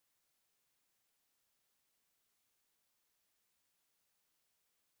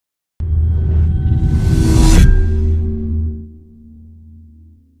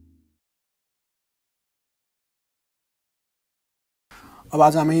अब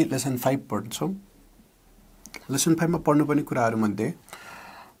आज हामी लेसन 5 पढ्छौं। लेसन 5 मा पढ्नुपर्ने कुराहरु मध्ये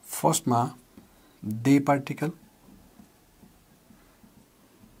फर्स्टमा दे पार्टिकल,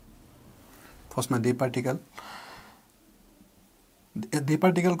 दे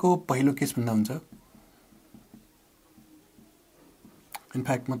पार्टिकल को पहिलो केस भन्दा हुन्छ।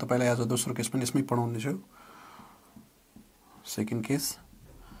 इनफ्याक्ट म तपाईलाई आज दोस्रो केस पनि यसमै पढाउने छु। सेकेन्ड केस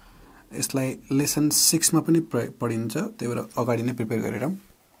यसलाई लेसन 6 मा पनि पढिन्छ, त्यही भएर अगाडि नै प्रिपेयर गरेर।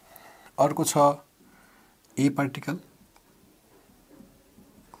 अर्को छ ए पार्टिकल,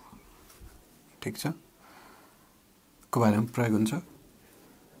 ठीक छ, को बारेमा प्रयोग हुन्छ।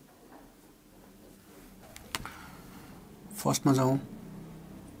 फर्स्टमा जाउँ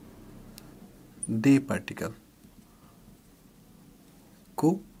दे पार्टिकल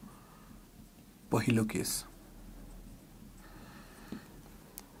को पहिलो केस।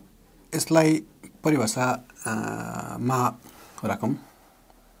 यसलाई परिभाषा मा राखौं।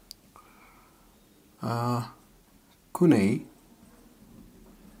 कुनै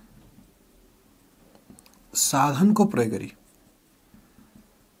साधनको प्रयोग गरी,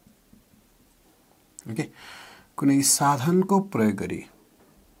 ओके, कुनै साधनको प्रयोग गरी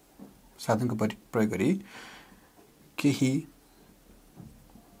केही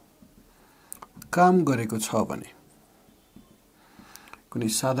काम गरेको छ भने, कुनै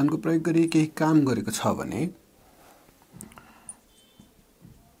साधनको प्रयोग गरी केही काम गरेको छ भने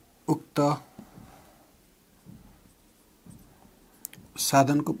उक्त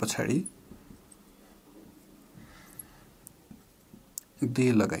साधनको पछाडि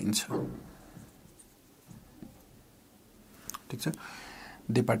दे लगाइन्छ, ठीक छ।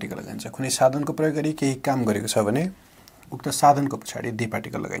 दे पार्टिकल लगाइन्छ। कुनै साधनको प्रयोग गरी केही काम गरेको छ भने उक्त साधनको पछाडि दे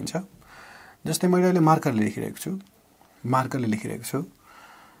पार्टिकल लगाइन्छ। जस्तै मैले अहिले मार्करले लेखिरहेको छु,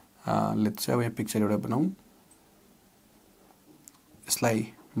 लेट्स से अब यहाँ पिक्चर एउटा बनाऊं।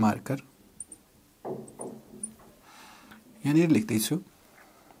 यसलाई मार्कर यहाँनिर लेख्दै छु।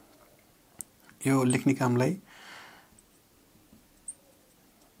 यो लेख्ने कामलाई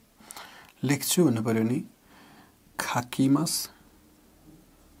लेख्छु भन्नु पर्यो नि, खाकिमास,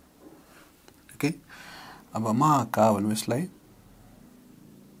 ओके। अब माका भन्नु, यसलाई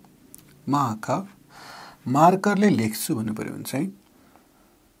माका, मार्करले लेख्छु भन्नु पर्यो भने चाहिँ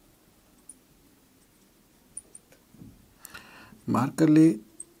मार्करले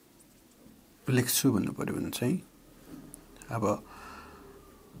लेख्छु भन्नु पर्यो भने चाहिँ अब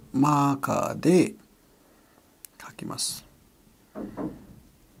माका दे खाकिमास,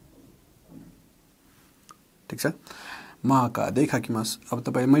 ठीक छ। माका दे खाकिमास। अब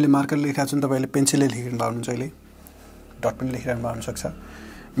तपाई, मैले मार्करले लेखेको छु, तपाईले पेन्सिलले लेखिरहनु भएको हुन्छ, अहिले डट पनि लेखिरहनु भएको हुन सक्छ।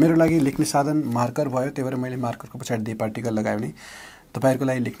 मेरो लागि लेख्ने साधन मार्कर भयो, त्यही भएर मैले मार्करको पछाडि दे पार्टिकल लगाएँ भने तपाईहरुको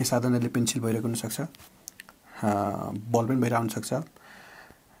लागि लेख्ने साधनले पेन्सिल भइरहेको हुन सक्छ, बल पनि भइरहेको हुन सक्छ,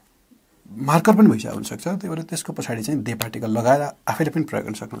 मार्कर पनि भइसकेको हुन सक्छ। त्यही भएर त्यसको पछाडि चाहिँ दे पार्टिकल लगाएर आफैले पनि प्रयोग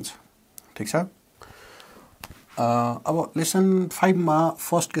गर्न सक्नुहुन्छ, ठीक छ। अब लेसन 5 मा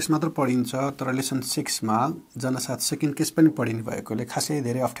फर्स्ट केस मात्र पढिन्छ, तर लेसन 6 मा जनसाथ सेकेन्ड केस पनि पढिने भएकोले खासै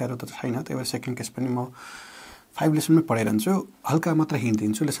धेरै अप्ठ्यारो त छैन। त्यही भएर सेकेन्ड केस पनि म 5 लेसनमै पढाइरहन्छु। हल्का मात्र हिन्ट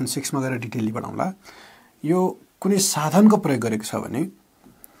दिन्छु, लेसन 6 मा गएर डिटेलली पढाउँला। यो कुनै साधनको प्रयोग गरेको छ भने,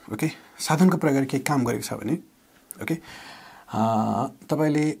 ओके, साधनको प्रयोग गरेर केही काम गरेको छ भने, ओके,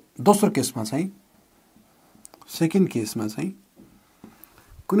 तपाईले दोस्रो केसमा चाहिँ, सेकेन्ड केसमा चाहिँ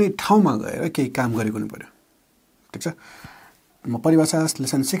कुनै ठाउँमा गएर केही काम गरेको हुनु पर्यो, ठीक छ। म परिभाषा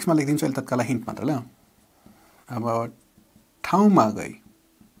लेसन 6 मा लेखिदिन्छु, अहिले तत्काल हिन्ट मात्र ल। अब ठाउँमा गई,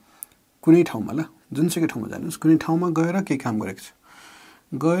 कुनै ठाउँमा, ल, जुनसुकै ठाउँमा जानुस्, कुनै ठाउँमा गएर केही काम गरेको छ,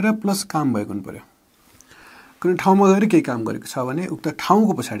 गएर प्लस काम भएको हुनु पर्यो। कुनै ठाउँमा गएर केही काम गरेको छ भने उक्त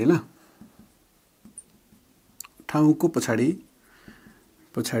ठाउँको पछाडि, ल, ठाउँको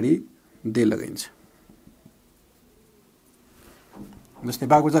पछाडि दे लगाइन्छ। जस्तै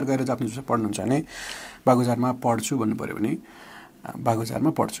बागबजार गएर आफ्नो पढ्नुहुन्छ भने बागबजारमा पढ्छु भन्नु पर्यो भने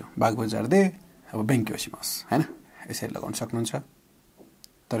बागबजारमा पढ्छु, बागबजार दे अब बेंक्यो सिमास, हैन, यसरी लगाउन सक्नुहुन्छ।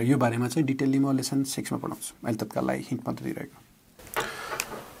 तर यो बारेमा चाहिँ डिटेलली म लेसन 6 मा पढाउँछु, अहिले तत्काललाई हिन्ट मात्र दिइरहेको।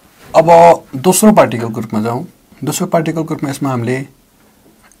 अब दोस्रो पार्टिकलको रूपमा जाउँ। दोस्रो पार्टिकलको रूपमा यसमा हामीले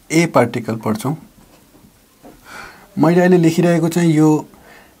ए पार्टिकल पढ्छौं। मैले अहिले लेखिरहेको चाहिँ यो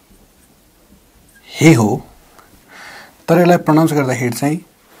हे हो, तर यसलाई प्रोनाउन्स गर्दाखेरि चाहिँ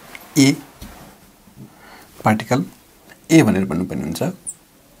ए पार्टिकल, ए भनेर भन्नुपर्ने हुन्छ।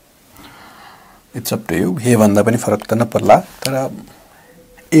 इट्स अप टु यु, हे भन्दा पनि फरक त नपर्ला, तर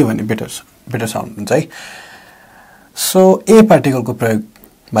ए भने बेटर साउन्ड हुन्छ है। सो ए पार्टिकलको प्रयोग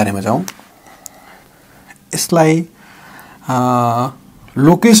बारेमा जाउँ। यसलाई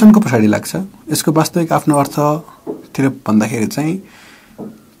लोकेसनको पछाडि लाग्छ। यसको वास्तविक आफ्नो अर्थतिर भन्दाखेरि चाहिँ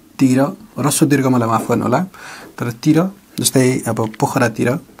तिर रस्व दीर्घ मलाई माफ गर्नु होला तर तिर जस्तै अब पोखरातिर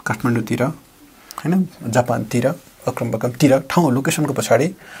काठमाडौँतिर हैन जापानतिर अक्रमतिर ठाउँ लोकेसनको पछाडी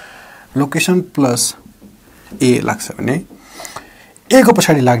लोकेसन प्लस ए लाग्छ भने ए को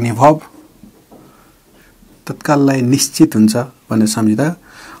पछाडी लाग्ने भर्ब तत्काललाई निश्चित हुन्छ भनेर सम्झिदा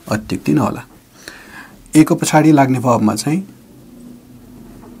अत्युक्ति नहोला ए को पछाडी लाग्ने भर्बमा चाहिँ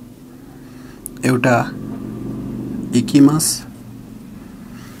एउटा इकिमास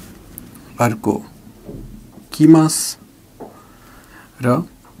अर्को किमास र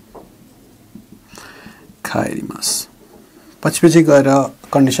खाएरिमास पछि गएर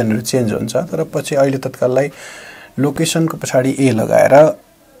कन्डिसनहरु चेन्ज हुन्छ तर पछि अहिले तत्काललाई लोकेसनको पछाडी ए लगाएर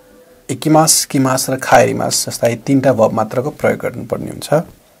इकिमास किमास र खाएरिमास जस्ता यी तीनटा भर्ब मात्रको प्रयोग गर्नुपर्ने हुन्छ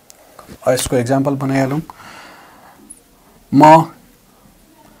यसको एक्जाम्पल बनाइहालौं म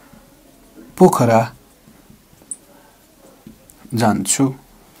पोखरा जान्छु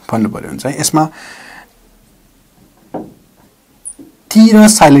भन्नु पर्यो हुन्छ यसमा तिर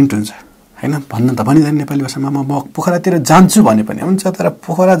साइलेन्ट हुन्छ हैन भन्न त भनिदैन नेपाली भाषामा म पोखरातिर जान्छु भने पनि हुन्छ तर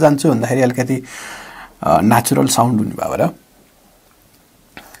पोखरा जान्छु भन्दाखेरि अलिकति नेचुरल साउन्ड हुने भएर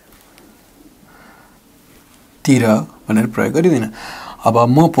तिर भनेर प्रयोग गरिदैन अब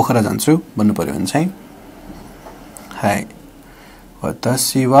म पोखरा जान्छु भन्नु पर्यो भने चाहिँ हाय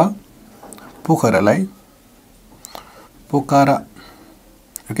वतासी वा पोखरालाई पोकारा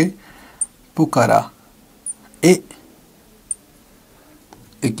ओके पोकारा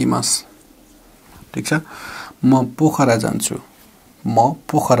एकिमास ठीक छ म पोखरा जान्छु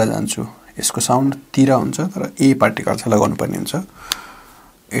यसको साउन्ड तिर हुन्छ तर ए पार्टिकल चाहिँ लगाउनु पर्ने हुन्छ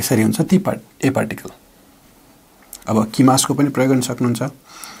यसरी हुन्छ ए पार्टिकल अब किमासको पनि प्रयोग गर्न सक्नुहुन्छ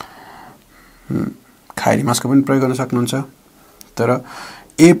खाएरिमासको पनि प्रयोग गर्न सक्नुहुन्छ तर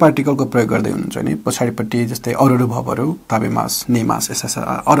ए पार्टिकलको प्रयोग गर्दै हुनुहुन्छ भने पछाडीपट्टि जस्तै अरू भर्बहरु ताबेमास नेमास यससा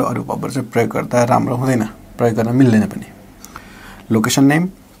अरू भर्बहरु चाहिँ प्रयोग गर्दा राम्रो हुँदैन प्रयोग गर्न मिल्दैन पनि लोकेसन नेम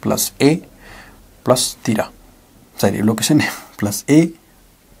प्लस ए प्लस तिर सरी लोकेसन नेम प्लस ए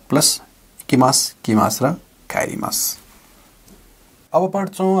प्लस किमास र खाएरिमास अब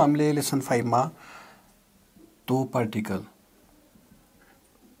पढ्छौं हामीले लेसन 5 मा तो पार्टिकल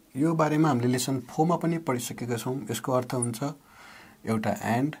यो बारेमा हामीले लेसन 4 मा पनि पढिसकेका छौं यसको अर्थ हुन्छ एउटा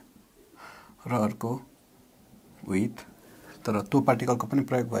एन्ड र अर्को विथ तर तो पार्टिकलको पनि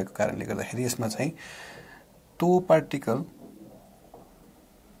प्रयोग भएको कारणले गर्दाखेरि यसमा चाहिँ तो पार्टिकल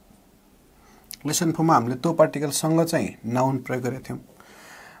लेसन 4 मा हामीले तो पार्टिकल सँग चाहिँ नाउन प्रयोग गरेका थियौं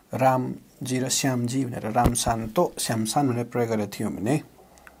रामजी र श्यामजी भनेर राम शान्तो श्याम शान भनेर प्रयोग गरेका थियौं भने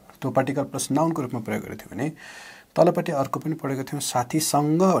तो पार्टिकल प्लस नाउनको रूपमा प्रयोग गरेका थियौं भने तलपट्टि अर्को पनि पढेको थियौं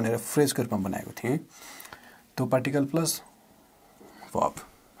साथीसँग भनेर फ्रेजको रूपमा बनाएको थिए तो पार्टिकल प्लस verb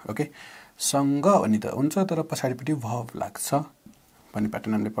ओके सँग अनि त हुन्छ तर पछाडीपट्टि verb लाग्छ भन्ने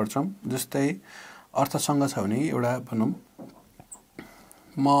प्याटर्न हामीले पढ्छौं जस्तै अर्थसँग छ भने एउटा भनौं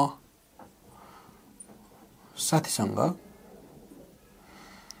म साथीसँग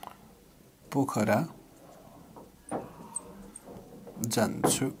पोखरा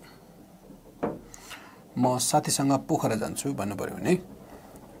जान्छु म साथीसँग पोखरा जान्छु भन्नु पर्यो भने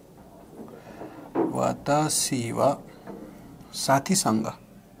वातासी वा साथीसँग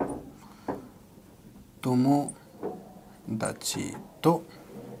तोमोदाची तो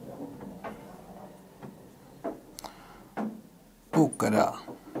पोखरा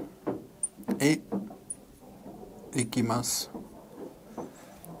एकिमास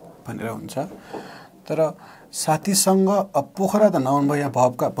भनेर हुन्छ तर साथीसँग पोखरा त नाउन भयो यहाँ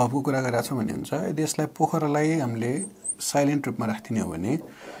भर्बको कुरा गरिरहेको छौं भन्ने हुन्छ यदि यसलाई पोखरालाई हामीले साइलेन्ट रूपमा राख्दिने हो भने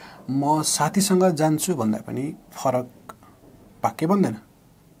म साथीसँग जान्छु भन्दा पनि फरक वाक्य बन्दैन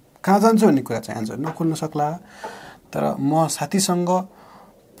कहाँ जान्छु भन्ने कुरा चाहिँ आन्सर नखोल्न सक्ला तर म साथीसँग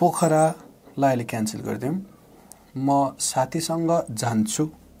पोखरालाई क्यान्सल गर्दियौं म साथीसँग जान्छु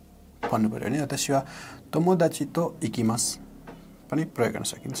भन्नु पर्यो भने अथवा तोमोदाची तो इकिमास पनि प्रयोग गर्न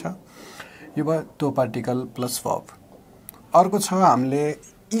सकिन्छ यो भयो तो पार्टिकल प्लस verb अर्को छ हामीले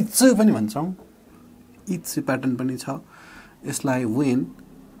इच पनि भन्छौं इच प्याटर्न पनि छ यसलाई when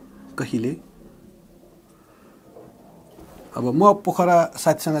कहिले अब म पोखरा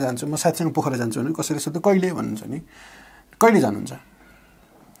साथीसँग जान्छु म साथीसँग पोखरा जान्छु भने कसैले सोध्दा कहिले भन्नुहुन्छ नि कहिले जानुहुन्छ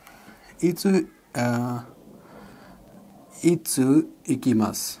इच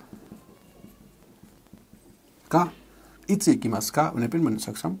इकिमास का भनेर पनि भन्न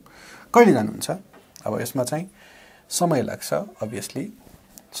सक्छौं कहिले जानुहुन्छ अब यसमा चाहिँ समय लाग्छ obviously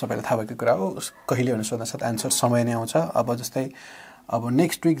सबैलाई थाहा भएको कुरा हो कहिले भनेर सोध्दा साथ आन्सर समय नै आउँछ अब जस्तै अब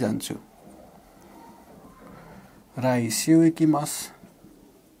नेक्स्ट वीक जान्छु राइसिउ इकिमास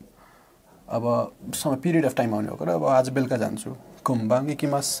अब समय पिरियड अफ टाइम आउने हो अब आज बेलुका जान्छु कुम्बाङ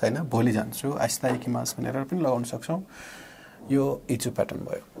इकिमास हैन भोलि जान्छु आस्ता इकिमास भनेर पनि लगाउन सक्छौं यो इचु प्याटर्न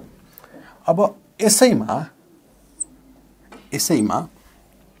भयो अब यसैमा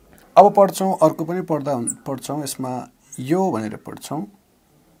अब पढ्छौं अर्को पनि पढ्छौं यसमा यो भनेर पढ्छौं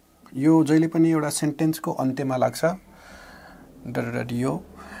यो जहिले पनि एउटा सेन्टेन्सको अन्त्यमा लाग्छ यो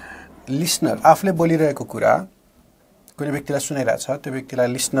लिसनर आफूले बोलिरहेको कुरा कुनै व्यक्तिलाई सुनाइरहेछ त्यो व्यक्तिलाई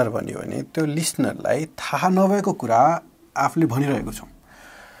लिसनर भनियो भने त्यो लिसनरलाई थाहा नभएको कुरा आफूले भनिरहेको छौं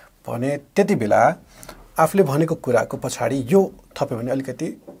भने त्यतिबेला आफूले भनेको कुराको पछाडी यो थप्यो भने अलिकति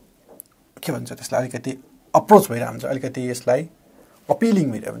के भन्छ त्यसलाई अलिकति अप्रोच भइरहन्छ अलिकति यसलाई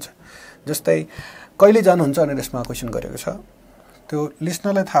अपिलिङ भइरहेको हुन्छ जस्तै कहिले जानुहुन्छ भनेर यसमा क्वेशन गरेको छ त्यो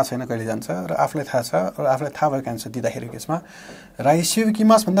लिसनरलाई थाहा छैन कहिले जान्छ र आफूलाई थाहा छ र आफूलाई थाहा भएको आन्सर दिँदाखेरि यसमा राइसिउ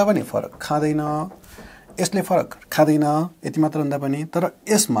किमास भन्दा पनि फरक खादैन यसले फरक खादैन यति मात्र भन्दा पनि तर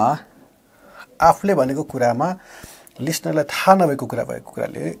यसमा आफूले भनेको कुरामा लिसनरलाई थाहा नभएको कुरा भएको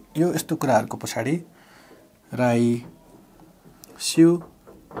कुराले यो यस्तो कुराहरुको पछाडी राई सिउ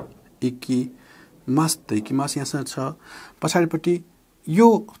इकी मास त इकी मास यहाँ छ पछाडीपट्टि यो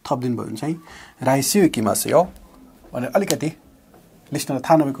थप्दिनु भयो भने चाहिँ राई सिउ इकी मास हो भने अलिकति लिसनरलाई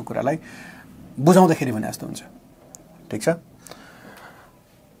थाहा नभएको कुरालाई बुझाउँदाखेरि भने जस्तो हुन्छ ठीक छ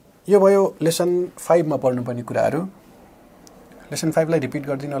यो भयो लेसन 5 मा पढ्नुपर्ने कुराहरु लेसन 5 लाई रिपिट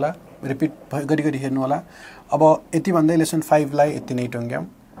गर्दिनु होला रिपिट गरी हेर्नु होला अब यति भन्दै लेसन 5 लाई यति नै टंग्याम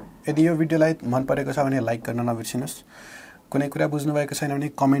यदि यो भिडियोलाई मन परेको छ भने लाइक गर्न नबिर्सिनुस् कुनै कुरा बुझ्नु भएको छैन भने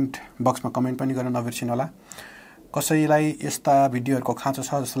कमेन्ट बक्समा कमेन्ट पनि गर्न नबिर्सिनु होला कसैलाई यस्ता भिडियोहरुको खाँचो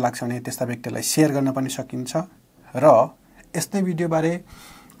छ जस्तो लाग्छ भने त्यस्ता व्यक्तिलाई शेयर गर्न पनि सकिन्छ र यस्तै भिडियो बारे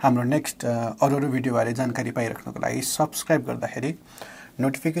हाम्रो नेक्स्ट अरू भिडियो बारे जानकारी पाइराख्नको लागि सब्स्क्राइब गर्दाखेरि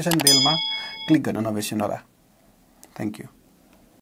नोटिफिकेसन बेलमा क्लिक गर्न नबिर्सिनु होला थ्यांक यू